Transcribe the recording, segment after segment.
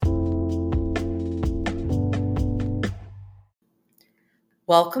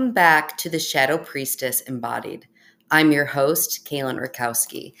Welcome back to the Shadow Priestess Embodied. I'm your host, Kaylin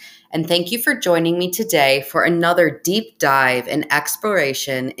Rakowski, and thank you for joining me today for another deep dive and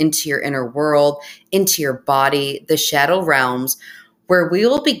exploration into your inner world, into your body, the shadow realms, where we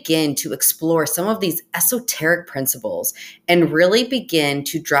will begin to explore some of these esoteric principles and really begin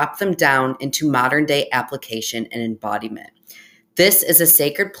to drop them down into modern day application and embodiment. This is a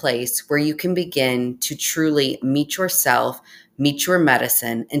sacred place where you can begin to truly meet yourself, meet your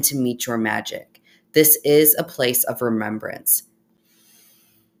medicine, and to meet your magic. This is a place of remembrance.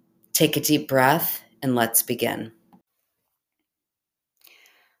 Take a deep breath and let's begin.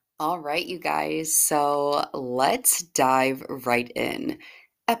 All right, you guys. So let's dive right in.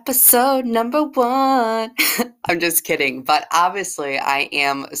 Episode number 1. I'm just kidding. But obviously, I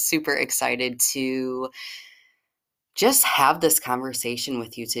am super excited to just have this conversation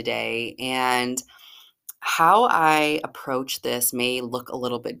with you today. And how I approach this may look a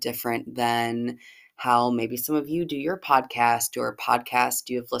little bit different than how maybe some of you do your podcast or podcast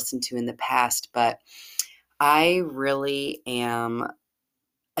you have listened to in the past, but I really am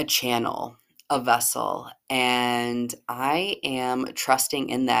a channel, a vessel, and I am trusting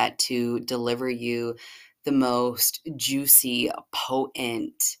in that to deliver you the most juicy,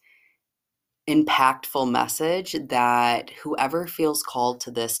 potent, impactful message that whoever feels called to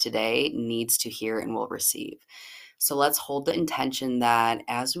this today needs to hear and will receive. So let's hold the intention that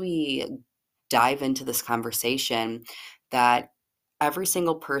as we dive into this conversation, that every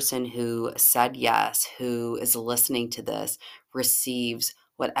single person who said yes, who is listening to this, receives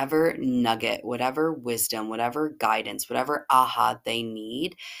whatever nugget, whatever wisdom, whatever guidance, whatever aha they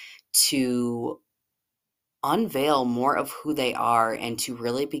need to unveil more of who they are and to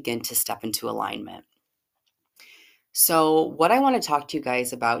really begin to step into alignment. So, what I want to talk to you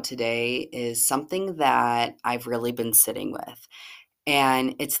guys about today is something that I've really been sitting with.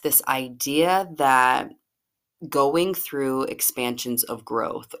 And it's this idea that going through expansions of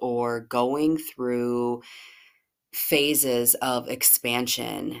growth or going through phases of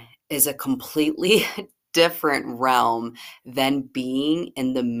expansion is a completely different realm than being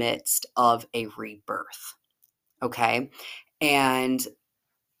in the midst of a rebirth. Okay. And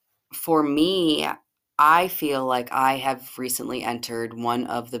for me, I feel like I have recently entered one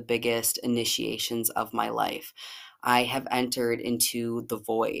of the biggest initiations of my life. I have entered into the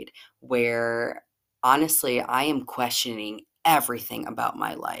void where honestly, I am questioning everything about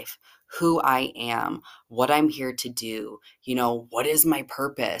my life, who I am, what I'm here to do, what is my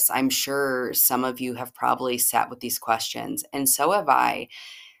purpose? I'm sure some of you have probably sat with these questions, and so have I.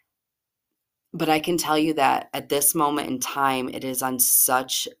 But I can tell you that at this moment in time, it is on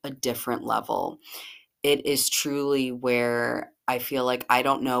such a different level. It is truly where I feel like I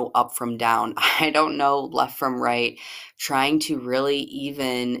don't know up from down. I don't know left from right, trying to really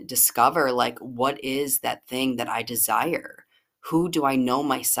even discover like what is that thing that I desire? Who do I know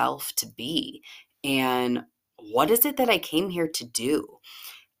myself to be? And what is it that I came here to do?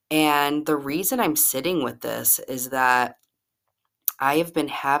 And the reason I'm sitting with this is that I have been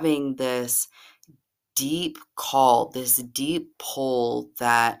having this deep call, this deep pull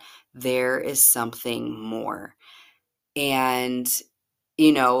that there is something more. And,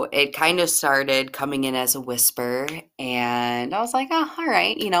 it kind of started coming in as a whisper, and I was like, oh, all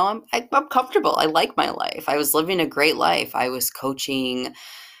right, I'm comfortable. I like my life. I was living a great life. I was coaching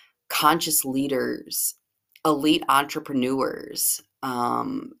conscious leaders, elite entrepreneurs,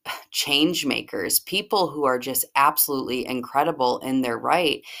 change makers, people who are just absolutely incredible in their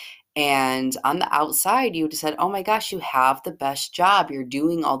right. And on the outside, you would have said, oh my gosh, you have the best job. You're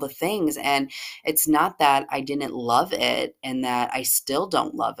doing all the things. And it's not that I didn't love it and that I still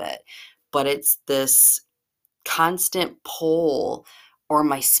don't love it, but it's this constant pull or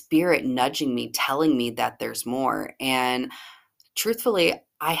my spirit nudging me, telling me that there's more. And truthfully,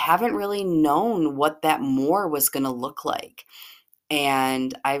 I haven't really known what that more was going to look like.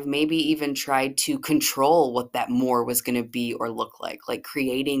 And I've maybe even tried to control what that more was going to be or look like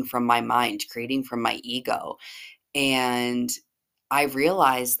creating from my mind, creating from my ego. And I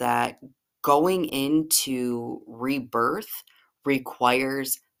realized that going into rebirth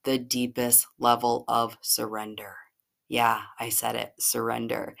requires the deepest level of surrender. Yeah, I said it,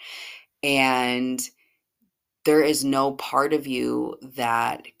 surrender. And there is no part of you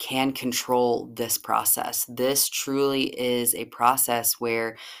that can control this process. This truly is a process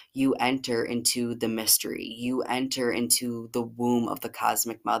where you enter into the mystery. You enter into the womb of the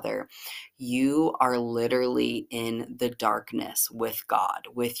cosmic mother. You are literally in the darkness with God,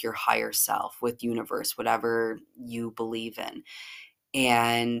 with your higher self, with universe, whatever you believe in.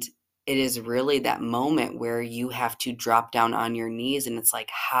 And it is really that moment where you have to drop down on your knees, and it's like,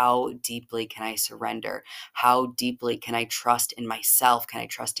 how deeply can I surrender? How deeply can I trust in myself? Can I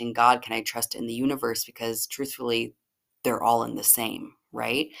trust in God? Can I trust in the universe? Because truthfully, they're all in the same,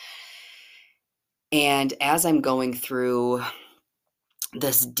 right? And as I'm going through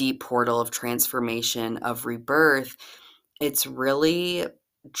this deep portal of transformation, of rebirth, it's really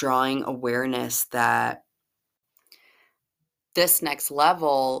drawing awareness that this next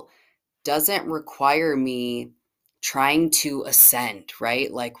level doesn't require me trying to ascend,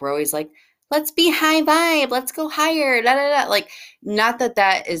 right? Like, we're always like, let's be high vibe, let's go higher, da da da. Like, not that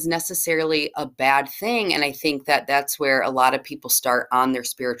that is necessarily a bad thing. And I think that that's where a lot of people start on their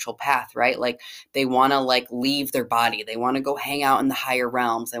spiritual path, right? Like, they want to like leave their body, they want to go hang out in the higher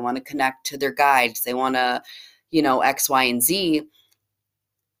realms, they want to connect to their guides, they want to, X, Y, and Z.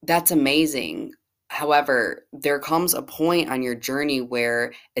 That's amazing. However, there comes a point on your journey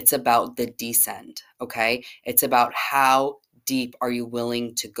where it's about the descent, okay? It's about how deep are you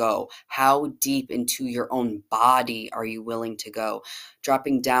willing to go? How deep into your own body are you willing to go?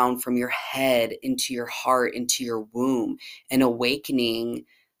 Dropping down from your head into your heart, into your womb, and awakening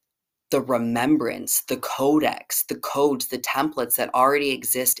the remembrance, the codex, the codes, the templates that already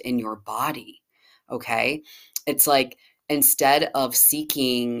exist in your body. Okay. It's like, instead of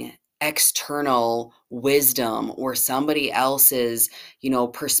seeking external wisdom or somebody else's,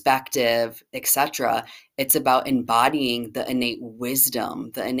 perspective, etc., it's about embodying the innate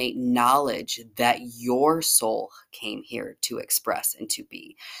wisdom, the innate knowledge that your soul came here to express and to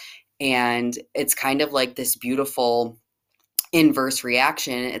be. And it's kind of like this beautiful inverse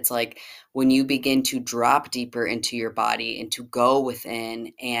reaction. It's like when you begin to drop deeper into your body and to go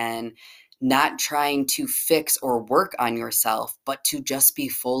within and not trying to fix or work on yourself, but to just be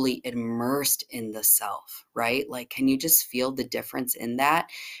fully immersed in the self, right? Like, can you just feel the difference in that?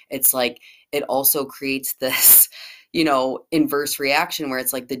 It's like it also creates this, inverse reaction where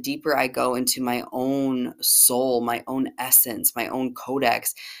it's like the deeper I go into my own soul, my own essence, my own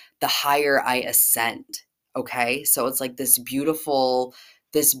codex, the higher I ascend. Okay. So it's like this beautiful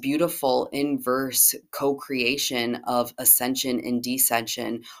inverse co-creation of ascension and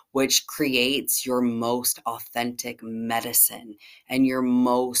descension, which creates your most authentic medicine, and your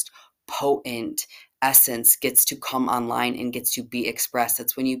most potent essence gets to come online and gets to be expressed.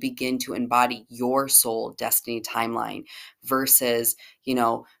 That's when you begin to embody your soul destiny timeline versus,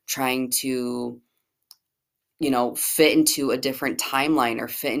 trying to fit into a different timeline or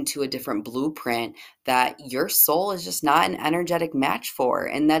fit into a different blueprint that your soul is just not an energetic match for.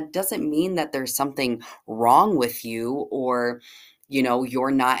 And that doesn't mean that there's something wrong with you, or,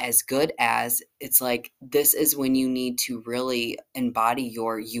 you're not as good as. It's like, this is when you need to really embody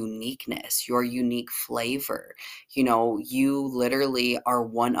your uniqueness, your unique flavor. You literally are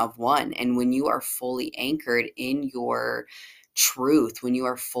one of one. And when you are fully anchored in your truth, when you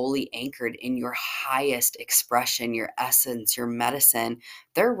are fully anchored in your highest expression, your essence, your medicine,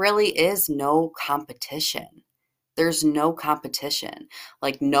 there really is no competition. There's no competition.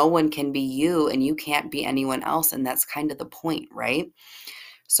 Like, no one can be you and you can't be anyone else. And that's kind of the point, right?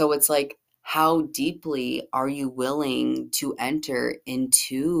 So it's like, how deeply are you willing to enter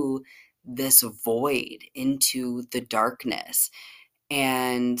into this void, into the darkness?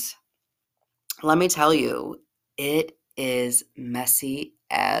 And let me tell you, it is messy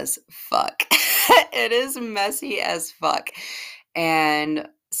as fuck. It is messy as fuck. And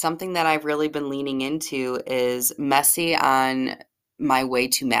something that I've really been leaning into is messy on my way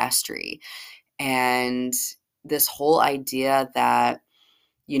to mastery. And this whole idea that,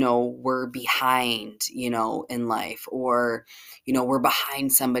 we're behind, in life, or, we're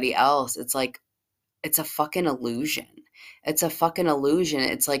behind somebody else. It's like, it's a fucking illusion. It's a fucking illusion.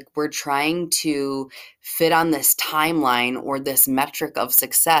 It's like we're trying to fit on this timeline or this metric of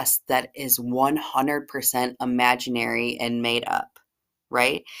success that is 100% imaginary and made up,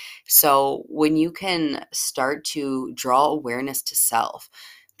 right? So when you can start to draw awareness to self,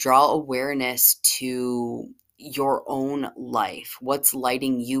 draw awareness to your own life, what's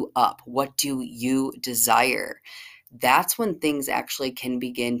lighting you up, what do you desire? That's when things actually can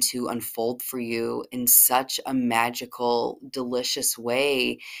begin to unfold for you in such a magical, delicious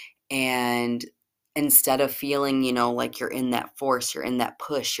way. And instead of feeling, like you're in that force, you're in that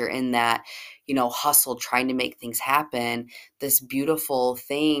push, you're in that, hustle trying to make things happen, this beautiful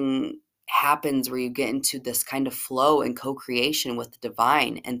thing happens where you get into this kind of flow and co-creation with the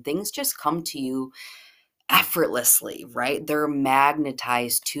divine, and things just come to you effortlessly, right? They're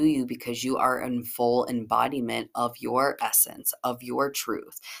magnetized to you because you are in full embodiment of your essence, of your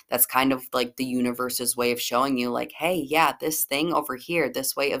truth. That's kind of like the universe's way of showing you, like, hey, yeah, this thing over here,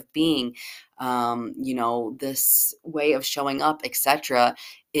 this way of being, this way of showing up, etc.,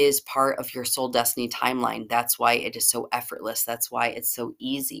 is part of your soul destiny timeline. That's why it is so effortless. That's why it's so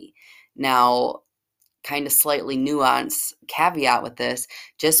easy. Now, kind of slightly nuanced caveat with this,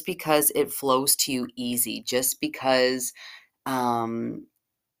 just because it flows to you easy, just because um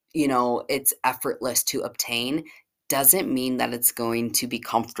it's effortless to obtain, doesn't mean that it's going to be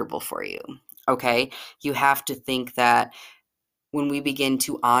comfortable for you. Okay, you have to think that when we begin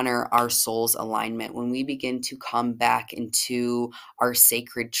to honor our soul's alignment, when we begin to come back into our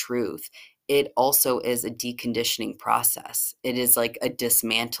sacred truth, it also is a deconditioning process. It is like a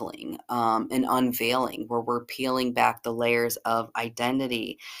dismantling, an unveiling, where we're peeling back the layers of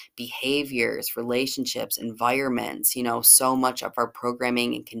identity, behaviors, relationships, environments, so much of our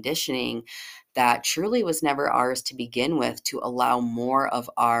programming and conditioning that truly was never ours to begin with, to allow more of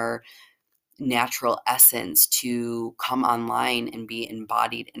our natural essence to come online and be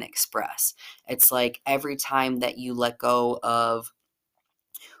embodied and express. It's like every time that you let go of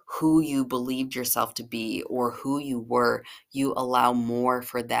who you believed yourself to be or who you were, you allow more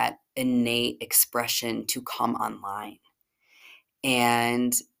for that innate expression to come online.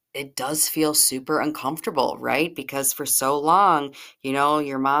 And it does feel super uncomfortable, right? Because for so long,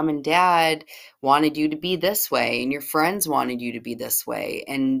 your mom and dad wanted you to be this way, and your friends wanted you to be this way.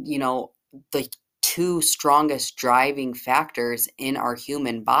 And, the two strongest driving factors in our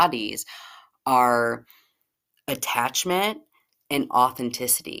human bodies are attachment and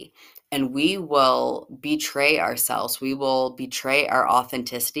authenticity. And we will betray ourselves. We will betray our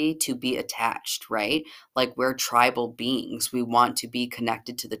authenticity to be attached, right? Like, we're tribal beings. We want to be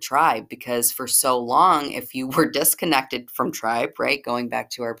connected to the tribe because for so long, if you were disconnected from tribe, right, going back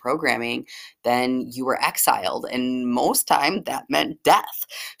to our programming, then you were exiled. And most time that meant death.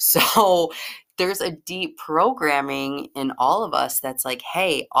 So there's a deep programming in all of us that's like,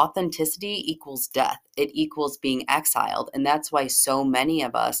 hey, authenticity equals death. It equals being exiled. And that's why so many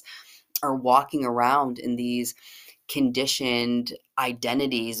of us are walking around in these conditioned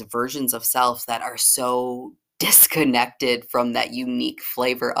identities, versions of self that are so disconnected from that unique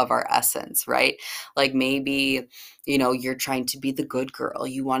flavor of our essence, right? Like, maybe, you're trying to be the good girl.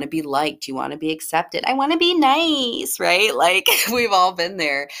 You want to be liked. You want to be accepted. I want to be nice, right? Like, we've all been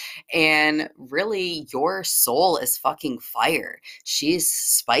there. And really, your soul is fucking fire. She's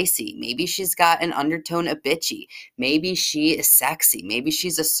spicy. Maybe she's got an undertone of bitchy. Maybe she is sexy. Maybe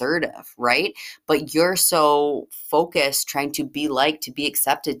she's assertive, right? But you're so focused trying to be liked, to be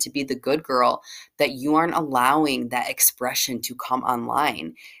accepted, to be the good girl, that you aren't allowing that expression to come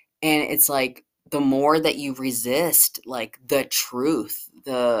online. And it's like, the more that you resist, like, the truth,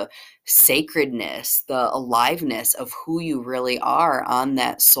 the sacredness, the aliveness of who you really are on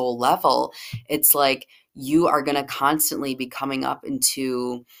that soul level, it's like you are going to constantly be coming up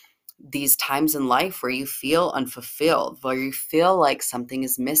into these times in life where you feel unfulfilled, where you feel like something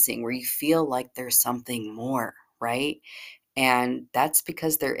is missing, where you feel like there's something more, right? And that's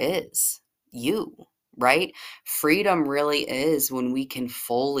because there is you, right? Freedom really is when we can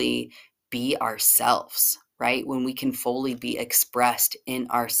fully be ourselves, right? When we can fully be expressed in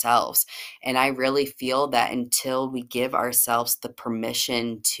ourselves. And I really feel that until we give ourselves the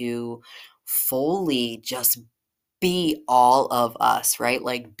permission to fully just be all of us, right?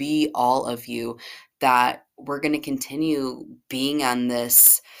 Like, be all of you, that we're going to continue being on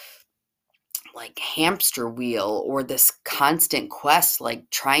this like hamster wheel or this constant quest, like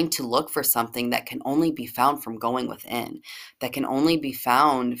trying to look for something that can only be found from going within, that can only be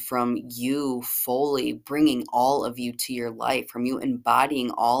found from you fully bringing all of you to your life, from you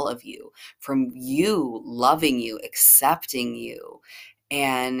embodying all of you, from you loving you, accepting you.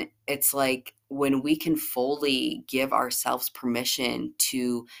 And it's like, when we can fully give ourselves permission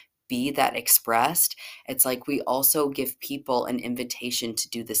to be that expressed, it's like we also give people an invitation to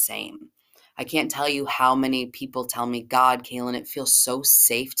do the same. I can't tell you how many people tell me, God, Kaylin, it feels so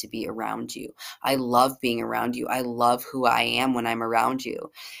safe to be around you. I love being around you. I love who I am when I'm around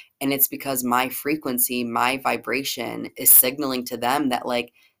you. And it's because my frequency, my vibration is signaling to them that,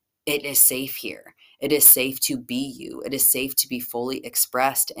 like, it is safe here. It is safe to be you. It is safe to be fully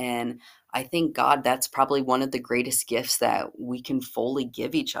expressed. And I think, God, that's probably one of the greatest gifts that we can fully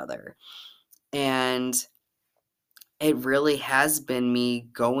give each other. And it really has been me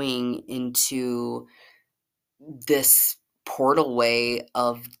going into this portal way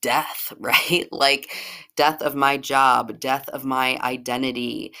of death, right? Like, death of my job, death of my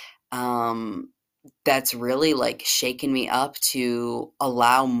identity, that's really like shaken me up to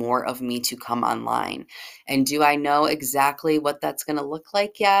allow more of me to come online. And do I know exactly what that's going to look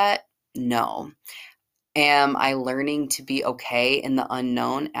like yet? No. Am I learning to be okay in the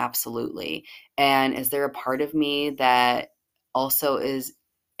unknown? Absolutely. And is there a part of me that also is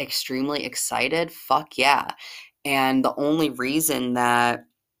extremely excited? Fuck yeah. And the only reason that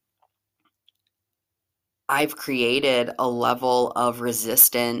I've created a level of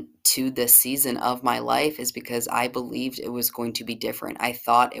resistance to this season of my life is because I believed it was going to be different. I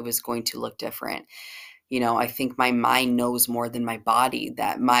thought it was going to look different. I think my mind knows more than my body,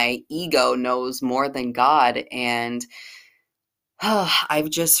 that my ego knows more than God. And I've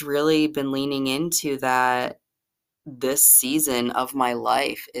just really been leaning into that this season of my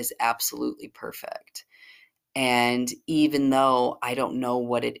life is absolutely perfect. And even though I don't know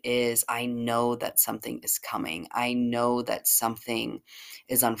what it is, I know that something is coming. I know that something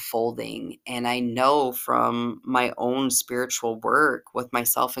is unfolding. And I know from my own spiritual work with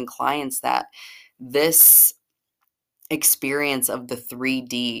myself and clients that this experience of the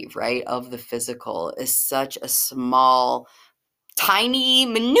 3D, right, of the physical is such a small, tiny,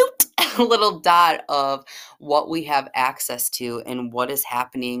 minute little dot of what we have access to and what is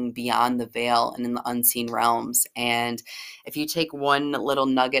happening beyond the veil and in the unseen realms. And if you take one little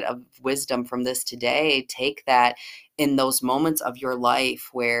nugget of wisdom from this today, take that in those moments of your life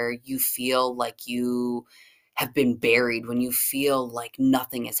where you feel like you have been buried, when you feel like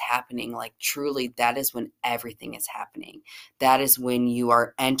nothing is happening, like truly that is when everything is happening. That is when you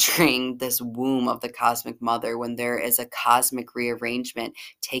are entering this womb of the cosmic mother, when there is a cosmic rearrangement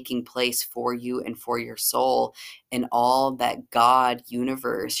taking place for you and for your soul. And all that God,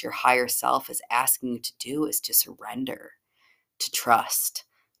 universe, your higher self is asking you to do is to surrender, to trust,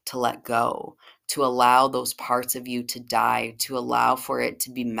 to let go, to allow those parts of you to die, to allow for it to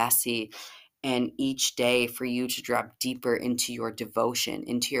be messy, and each day for you to drop deeper into your devotion,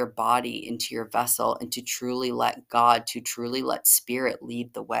 into your body, into your vessel, and to truly let God, to truly let spirit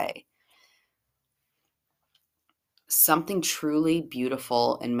lead the way. Something truly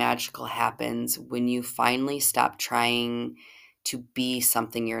beautiful and magical happens when you finally stop trying to be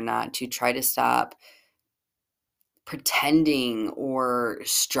something you're not, to try to stop pretending or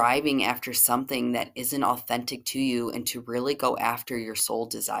striving after something that isn't authentic to you, and to really go after your soul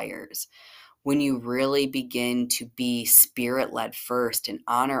desires. When you really begin to be spirit led first and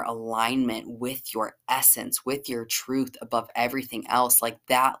honor alignment with your essence, with your truth above everything else, like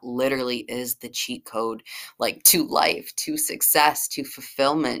that literally is the cheat code, like to life, to success, to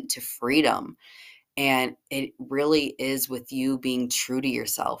fulfillment, to freedom. And it really is with you being true to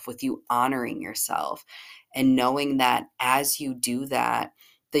yourself, with you honoring yourself, and knowing that as you do that,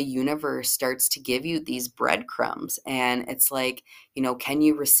 the universe starts to give you these breadcrumbs. And it's like, can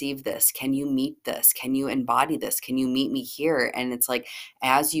you receive this? Can you meet this? Can you embody this? Can you meet me here? And it's like,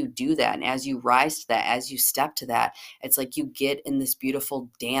 as you do that, and as you rise to that, as you step to that, it's like you get in this beautiful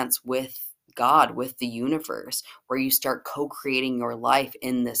dance with God, with the universe, where you start co-creating your life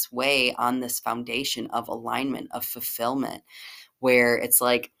in this way on this foundation of alignment, of fulfillment, where it's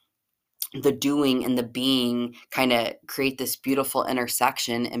like the doing and the being kind of create this beautiful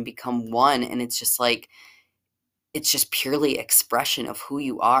intersection and become one. And it's just like, it's just purely expression of who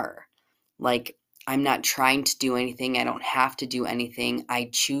you are. Like, I'm not trying to do anything. I don't have to do anything. I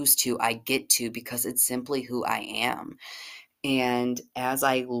choose to, I get to, because it's simply who I am. And as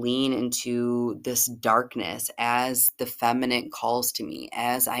I lean into this darkness, as the feminine calls to me,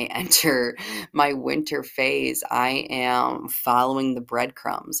 as I enter my winter phase, I am following the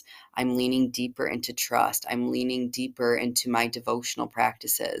breadcrumbs. I'm leaning deeper into trust. I'm leaning deeper into my devotional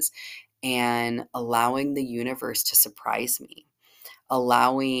practices and allowing the universe to surprise me,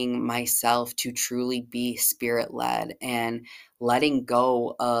 allowing myself to truly be spirit led, and letting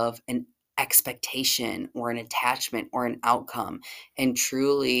go of an expectation or an attachment or an outcome, and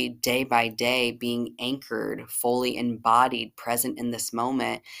truly day by day being anchored, fully embodied, present in this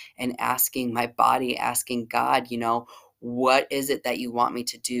moment, and asking my body, asking God, what is it that you want me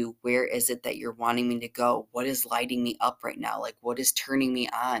to do? Where is it that you're wanting me to go? What is lighting me up right now? Like, what is turning me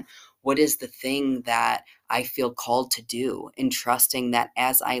on? What is the thing that I feel called to do? And trusting that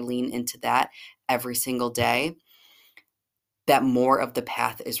as I lean into that every single day, that more of the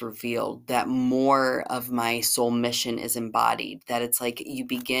path is revealed, that more of my soul mission is embodied, that it's like you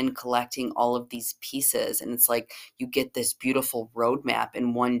begin collecting all of these pieces, and it's like you get this beautiful roadmap.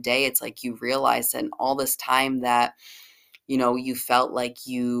 And one day it's like you realize that in all this time that, you felt like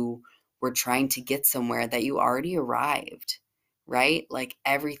you were trying to get somewhere, that you already arrived. right? Like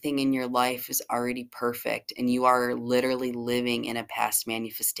everything in your life is already perfect and you are literally living in a past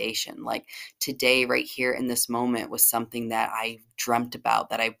manifestation. Like today, right here in this moment, was something that I dreamt about,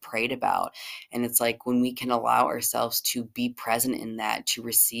 that I prayed about. And it's like when we can allow ourselves to be present in that, to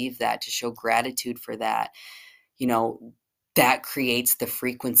receive that, to show gratitude for that, you know, that creates the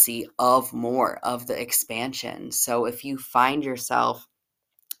frequency of more of the expansion. So if you find yourself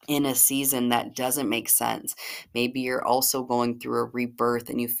in a season that doesn't make sense. Maybe you're also going through a rebirth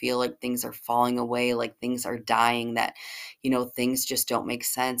and you feel like things are falling away, like things are dying, that, things just don't make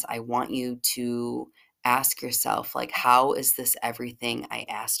sense. I want you to ask yourself, like, how is this everything I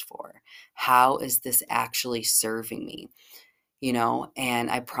asked for? How is this actually serving me? And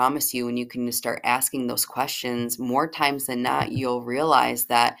I promise you, when you can start asking those questions more times than not, you'll realize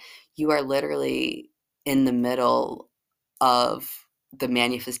that you are literally in the middle of the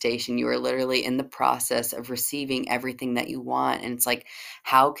manifestation. You are literally in the process of receiving everything that you want. And it's like,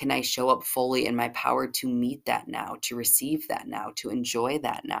 how can I show up fully in my power to meet that now, to receive that now, to enjoy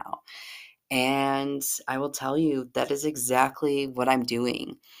that now? And I will tell you, that is exactly what I'm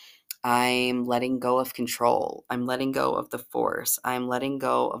doing. I'm letting go of control. I'm letting go of the force. I'm letting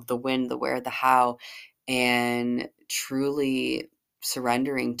go of the when, the where, the how, and truly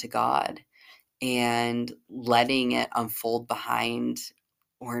surrendering to God and letting it unfold behind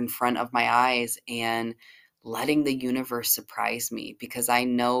or in front of my eyes and letting the universe surprise me, because I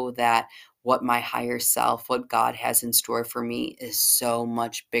know that what my higher self, what God has in store for me, is so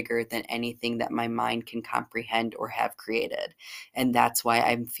much bigger than anything that my mind can comprehend or have created. And that's why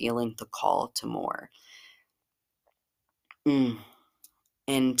I'm feeling the call to more.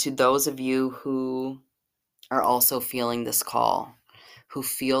 And to those of you who are also feeling this call, who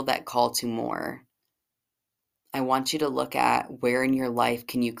feel that call to more, I want you to look at where in your life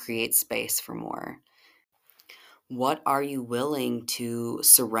can you create space for more? What are you willing to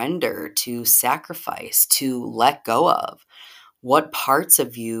surrender, to sacrifice, to let go of? What parts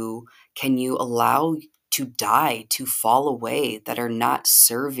of you can you allow to die, to fall away, that are not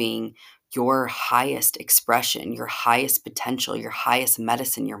serving your highest expression, your highest potential, your highest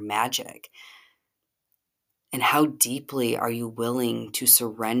medicine, your magic? And how deeply are you willing to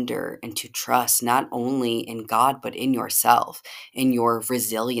surrender and to trust not only in God, but in yourself, in your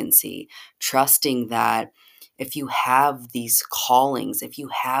resiliency, trusting that if you have these callings, if you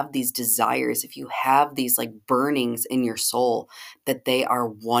have these desires, if you have these like burnings in your soul, that they are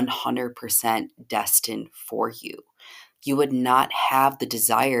 100% destined for you. You would not have the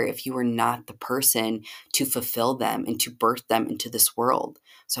desire if you were not the person to fulfill them and to birth them into this world.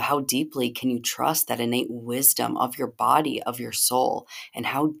 So, how deeply can you trust that innate wisdom of your body, of your soul, and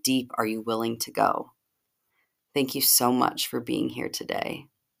how deep are you willing to go? Thank you so much for being here today.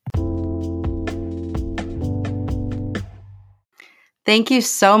 Thank you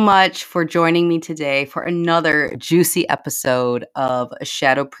so much for joining me today for another juicy episode of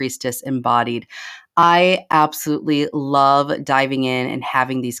Shadow Priestess Embodied. I absolutely love diving in and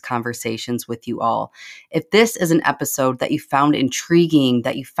having these conversations with you all. If this is an episode that you found intriguing,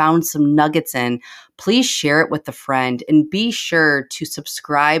 that you found some nuggets in, please share it with a friend and be sure to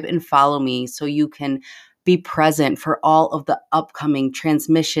subscribe and follow me so you can be present for all of the upcoming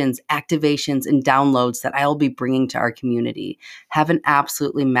transmissions, activations, and downloads that I'll be bringing to our community. Have an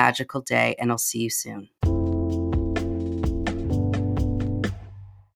absolutely magical day, and I'll see you soon.